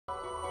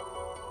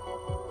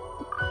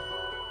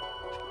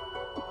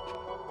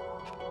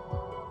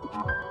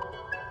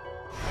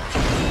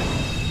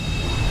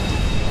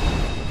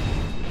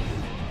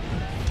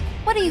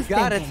What are you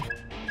Got it. thinking?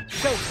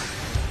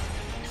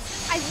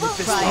 Showtime. I will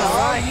this try is all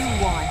right. you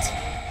want.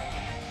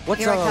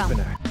 What's Here I our come.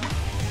 opener?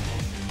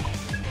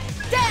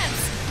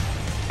 Dance!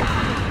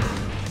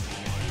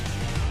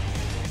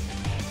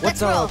 What's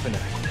Let's our roll. opener?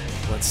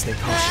 Let's stay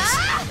cautious.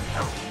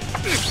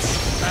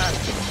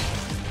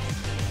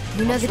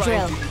 You know the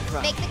drill.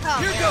 Make the call.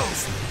 Here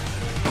goes!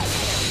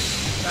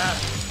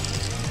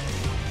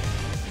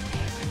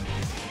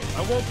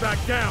 I won't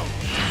back down.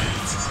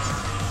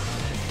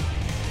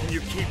 Can you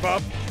keep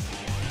up?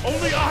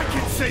 Only I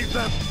can save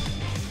them!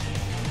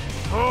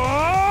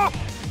 Ah!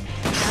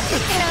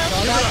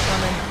 Saw that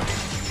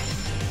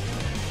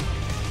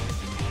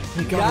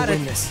coming. We gotta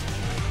win this.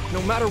 No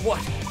matter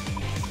what.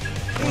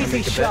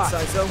 Easy shot. No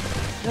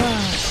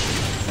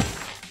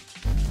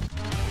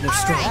All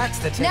strength. right, That's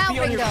the now tempi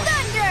on Ringo. your...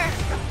 Thunder!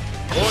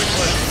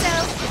 Pointless. So,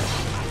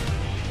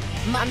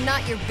 I'm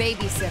not your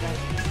babysitter.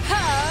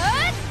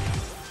 Hut!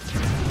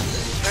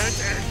 Can't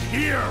end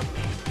here!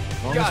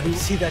 As long as we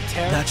see that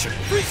tear. Not sure.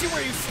 Freeze you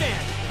where you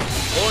stand!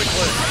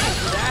 Pointless.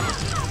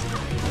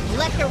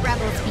 Let the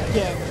rebels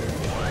begin.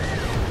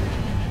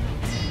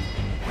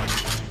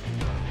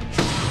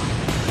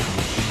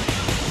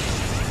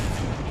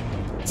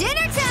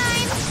 Dinner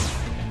time!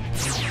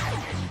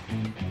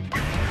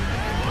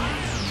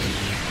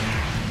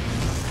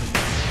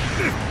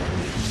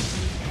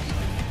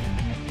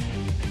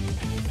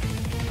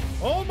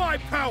 All my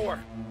power!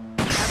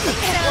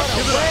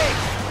 Away!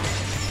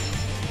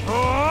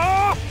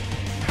 Ah!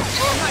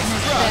 Coming.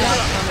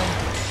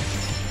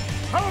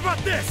 How about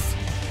this?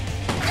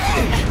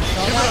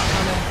 Saw that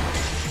coming.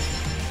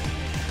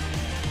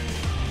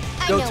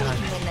 I Go know time.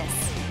 we can win this.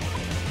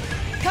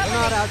 We're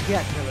not out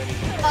yet, Melody.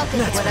 I'll do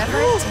Whatever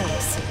it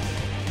takes.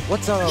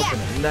 What's our Yeah,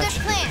 opener? good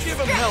plan. Give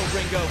him hell,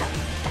 Ringo!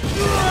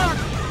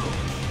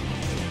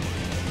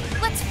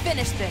 Let's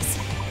finish this.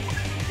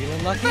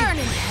 Feeling lucky? Burn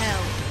in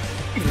hell.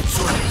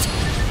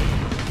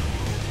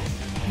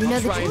 You know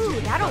the try and drill. do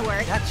Ooh, that'll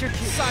work. That's your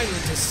cue.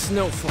 Silent as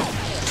snowfall.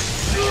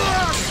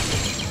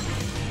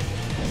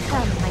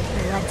 Come, my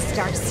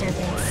Bloodstar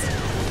servants.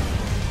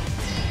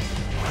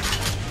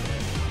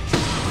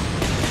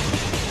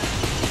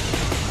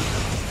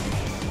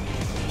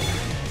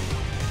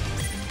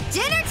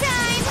 Dinner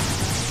time!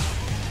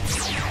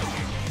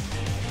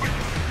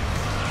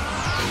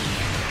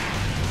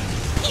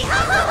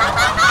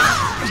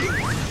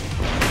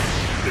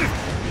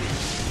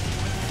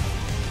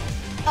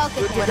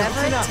 Okay,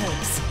 whatever it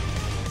takes.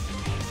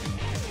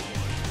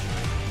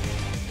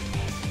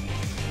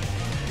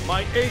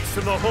 My ace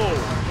in the hole!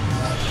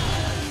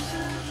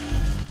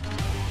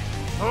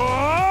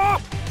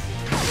 Ah!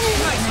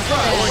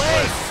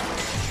 Pointless.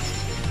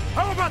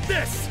 How about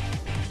this?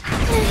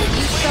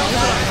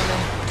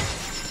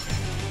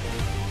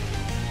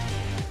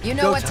 You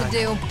know Go what time. to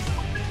do.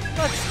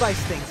 Let's spice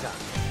things up.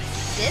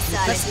 This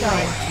side Let's is go.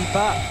 good. Keep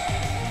up.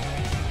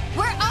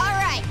 We're all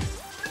right.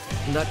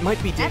 That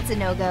might be That's a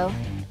no-go.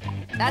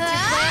 That's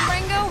your plan,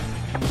 Ringo?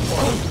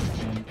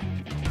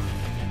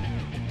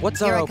 What's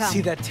Here our I opener? come.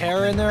 See that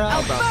terror in their eye?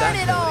 I'll About burn that,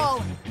 it Melody.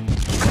 all!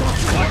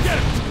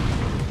 Again!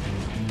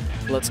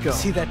 Let's go.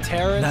 See that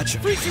terror in...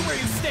 Freeze you where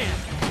you stand!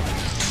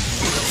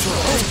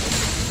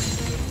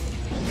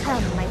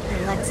 Come, my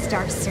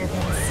Bloodstar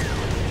servants.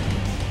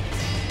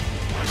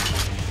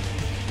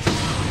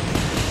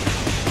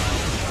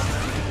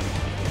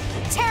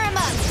 Tear 'em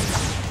up!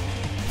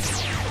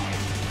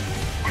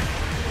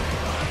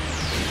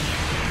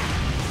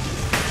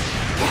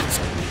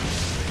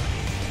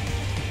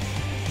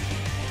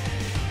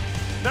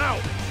 Now!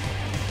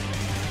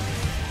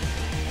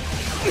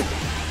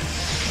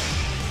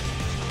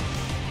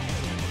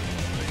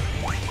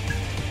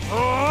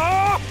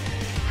 Ah!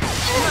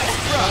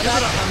 Saw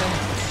that coming.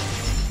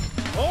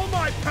 All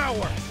my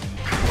power!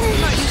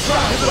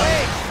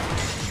 Away!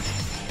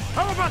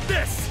 How about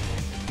this?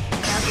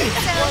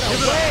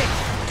 Away!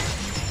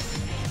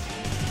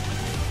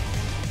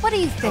 What are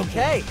you thinking?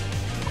 Okay.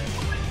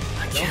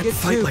 Don't get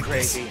too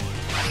crazy.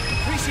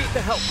 Appreciate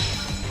the help.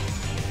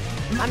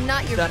 I'm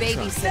not your That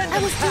babysitter. truck. I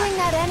was doing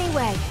that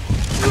anyway.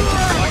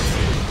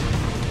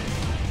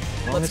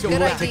 As long as we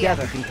Good work idea.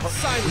 together, we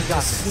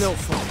got this.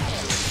 Snowfall.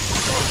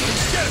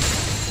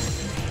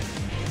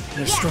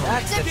 They're Yeah, strong.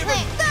 that's the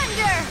plan.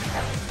 Thunder!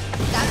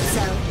 That's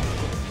so.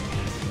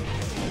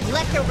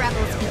 Let the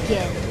rebels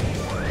begin.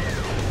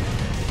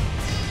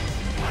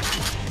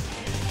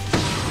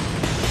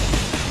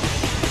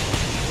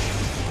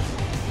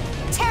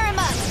 Tear 'em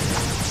up!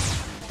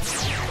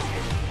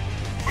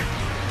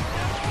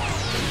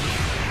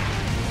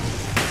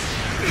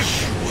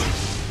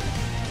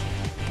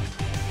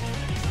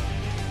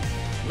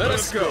 Let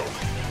us go!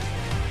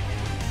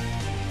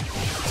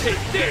 Take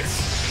this!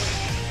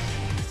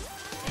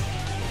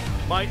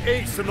 My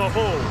ace in the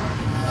hole!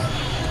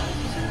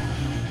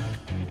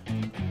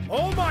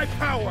 All my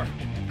power!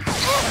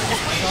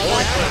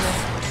 Pointless.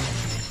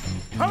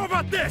 How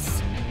about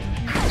this?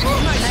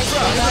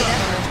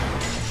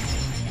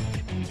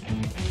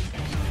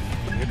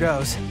 Here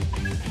goes.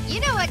 You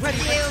know what to Ready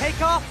do. for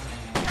takeoff?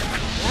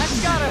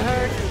 That's gotta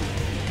hurt.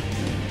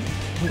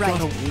 Right.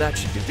 That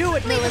should do. Do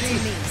it, Leave it to Melody.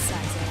 me,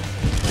 Saizo.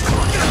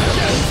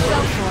 Go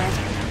for it.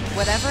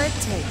 Whatever it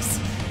takes.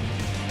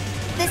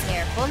 This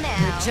careful now.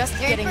 You're just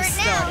Turn getting for it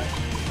now. started.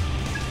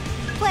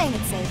 Playing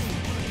it safe.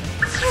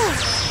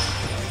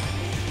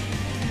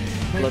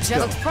 Let's Just go.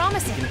 looks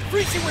promising.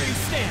 Freeze you where you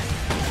stand.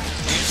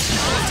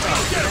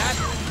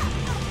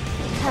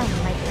 Come,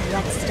 my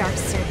blood-starved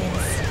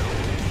servants.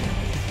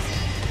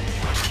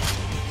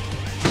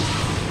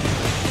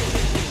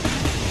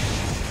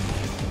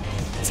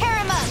 Tear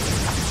 'em up!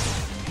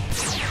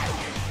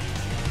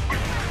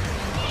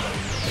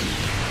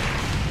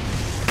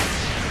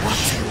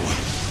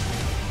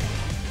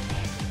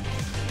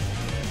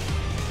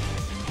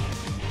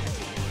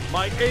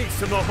 My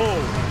ace in the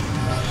hole.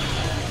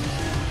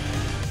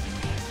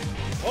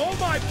 All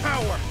my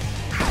power.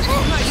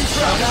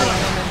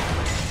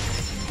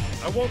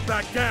 I won't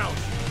back down.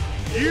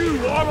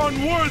 You are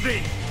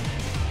unworthy.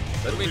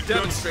 Let me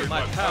demonstrate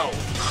my power.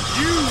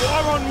 You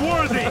are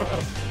unworthy.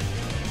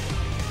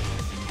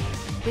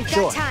 We've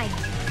Sure. got time.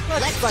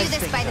 Let's Let's spice do this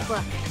things by the up.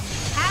 book.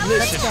 This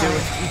Howard? should do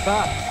it. Keep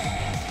up.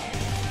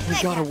 We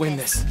I gotta got win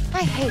this. this.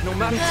 I hate No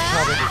matter.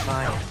 Huh? Probably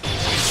fine.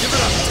 Give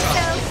it up.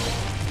 So,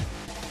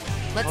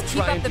 Let's I'll keep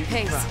try up and the beat the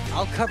pace. crowd.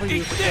 I'll cover you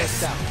Eat for this.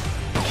 this out.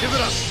 Give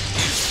it up.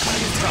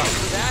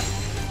 For that,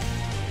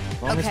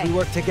 as long Okay. as we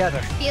work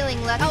together.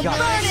 feeling lucky. I'll got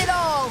burn it. it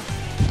all!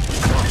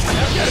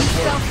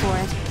 Go for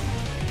it.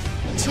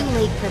 Too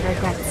late for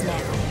regrets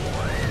now.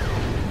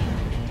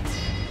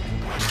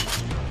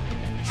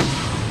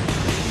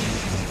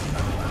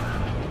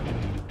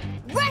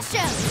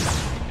 Russia!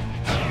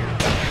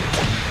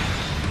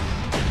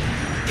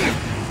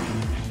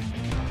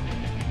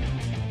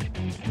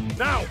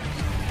 Now.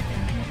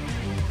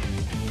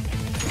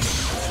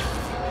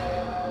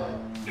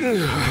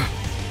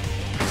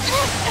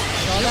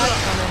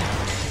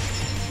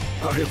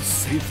 I'll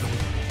save them.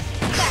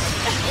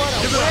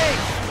 Give it up.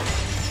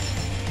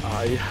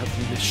 I have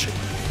mission.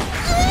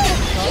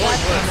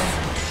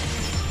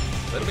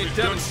 Let me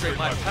demonstrate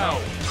my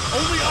power.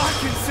 Only I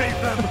can save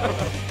them.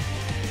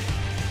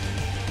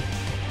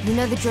 You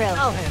know the drill.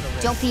 I'll handle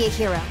this. Don't be a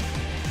hero.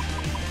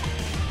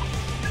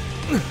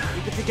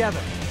 Keep it together.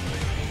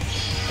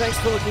 Thanks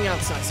for looking out,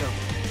 Saizo.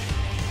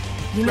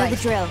 You know Right.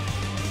 the drill.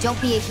 Don't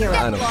be a hero.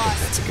 I don't think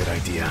that's a good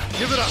idea.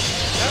 Give it up.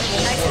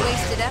 Nice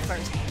wasted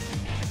effort.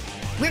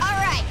 We're all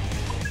right.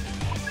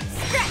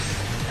 Stretch.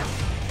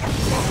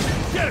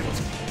 Get it.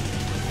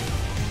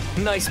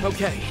 Nice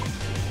bouquet.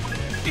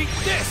 Eat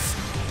this.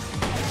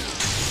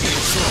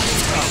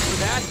 For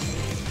that,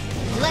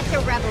 Let the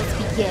rebels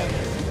begin.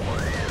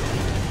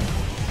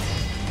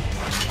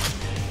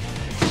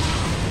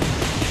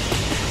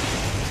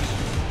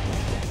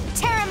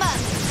 Tear 'em up.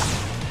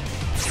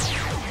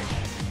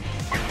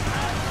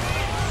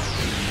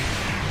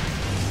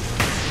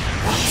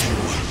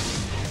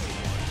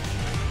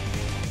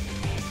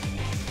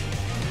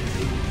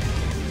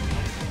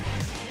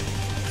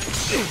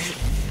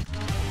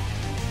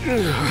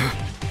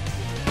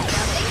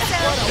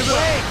 Give it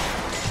up.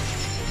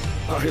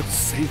 I'll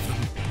save them.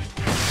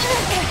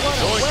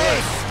 Going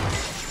this.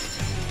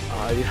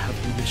 I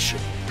have mission.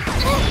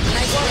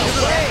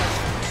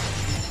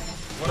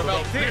 What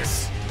about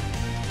this?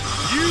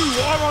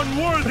 You are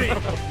unworthy.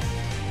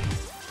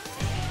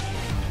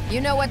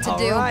 You know what to all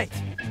do. right.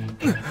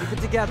 Keep it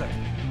together.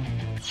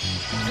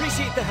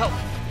 Appreciate the help.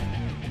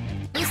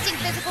 Boosting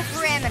physical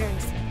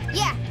parameters.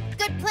 Yeah,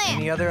 good plan.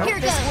 Any other Here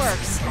help? goes. This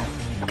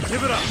works.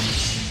 Give it up.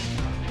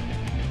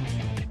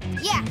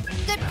 Yeah,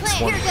 good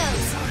plan. Here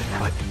goes.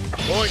 But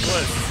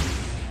Pointless.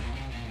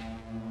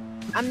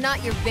 I'm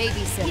not your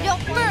babysitter. You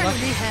don't burn.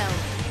 Lucky hell.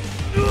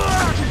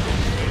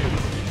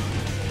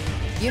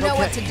 You know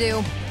what to Okay.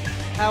 do.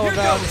 How Here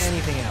about goes.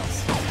 anything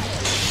else?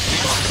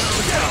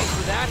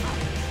 For that,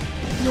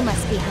 You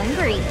must be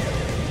hungry.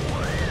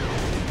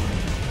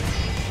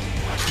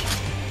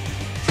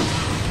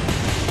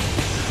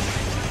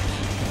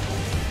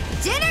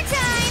 Dinner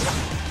time!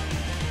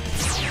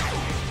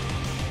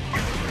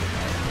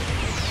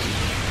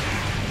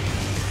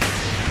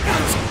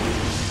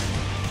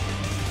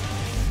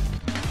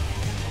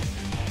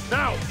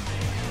 Now.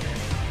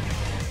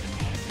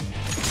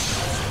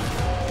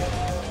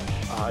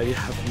 I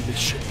have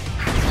mission.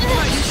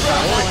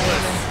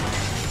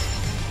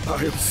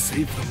 I'll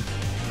save them.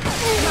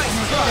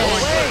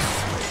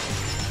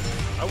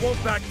 I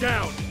won't back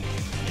down.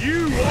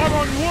 You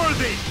are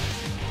unworthy.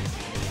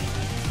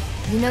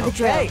 You know the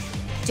Okay. drill.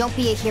 Don't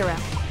be a hero.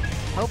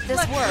 Hope this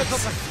let's works. whip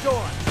up a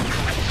storm.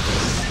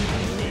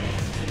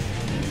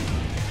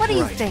 What are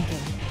you Right. thinking?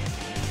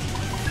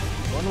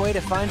 One way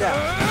to find out.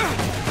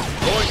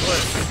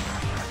 Pointless.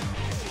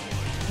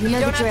 You know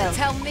the Don't drill. have to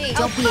tell me.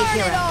 Don't be a Burn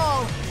it hero.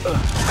 all!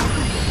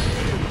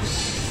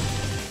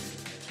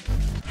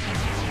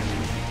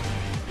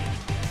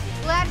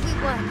 Glad we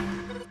won.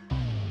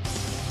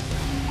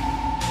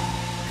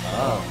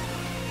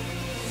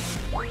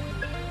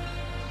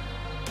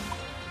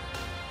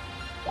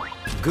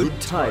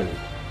 Good timing.